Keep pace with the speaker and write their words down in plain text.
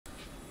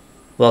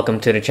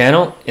Welcome to the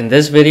channel. In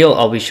this video,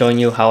 I'll be showing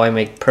you how I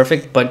make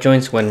perfect butt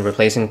joints when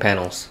replacing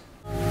panels.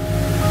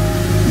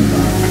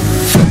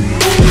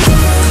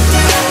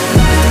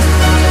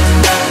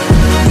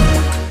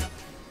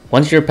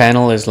 Once your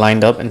panel is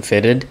lined up and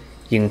fitted,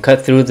 you can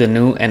cut through the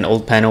new and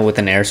old panel with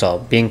an air saw,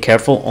 being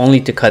careful only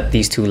to cut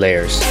these two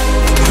layers.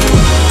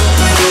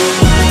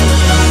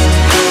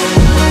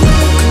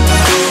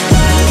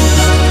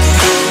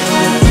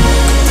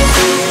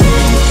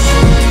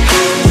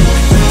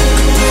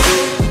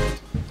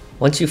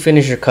 Once you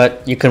finish your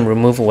cut, you can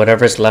remove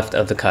whatever's left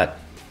of the cut.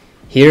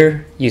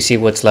 Here, you see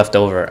what's left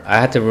over.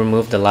 I had to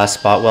remove the last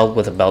spot weld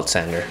with a belt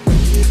sander.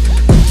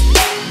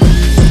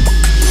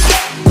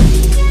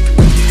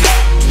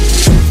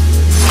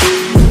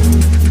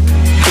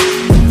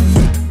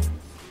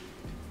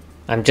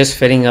 I'm just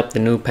fitting up the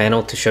new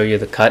panel to show you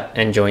the cut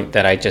and joint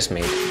that I just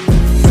made.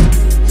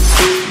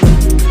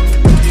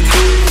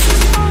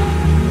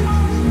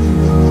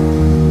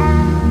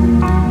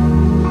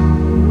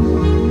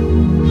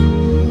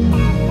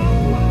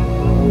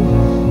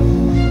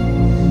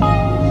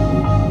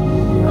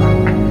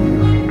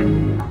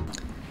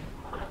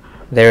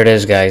 There it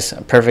is, guys,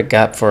 a perfect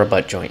gap for a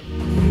butt joint.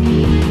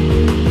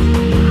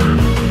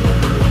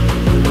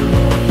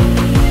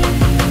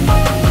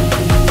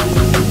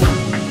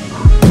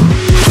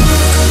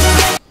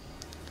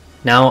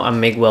 Now I'm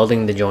MIG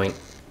welding the joint.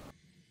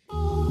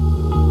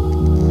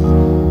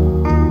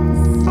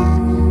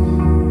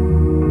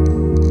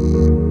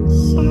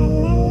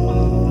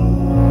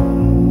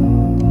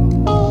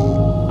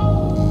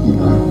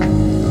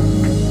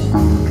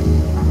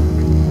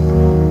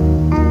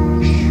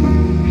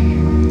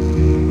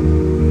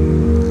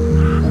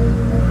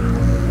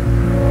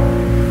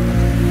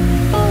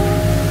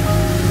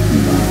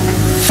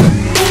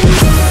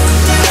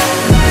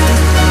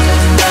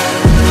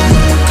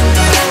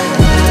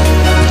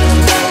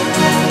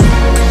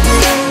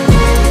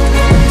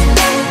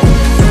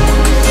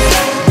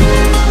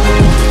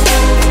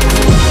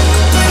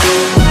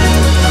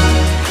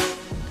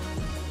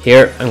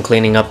 Here, I'm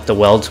cleaning up the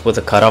welds with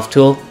a cutoff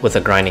tool with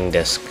a grinding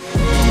disc.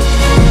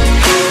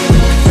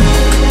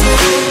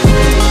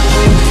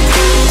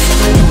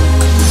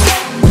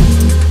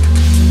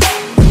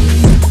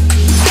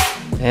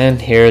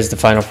 And here is the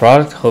final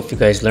product. Hope you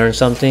guys learned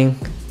something.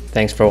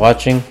 Thanks for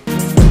watching.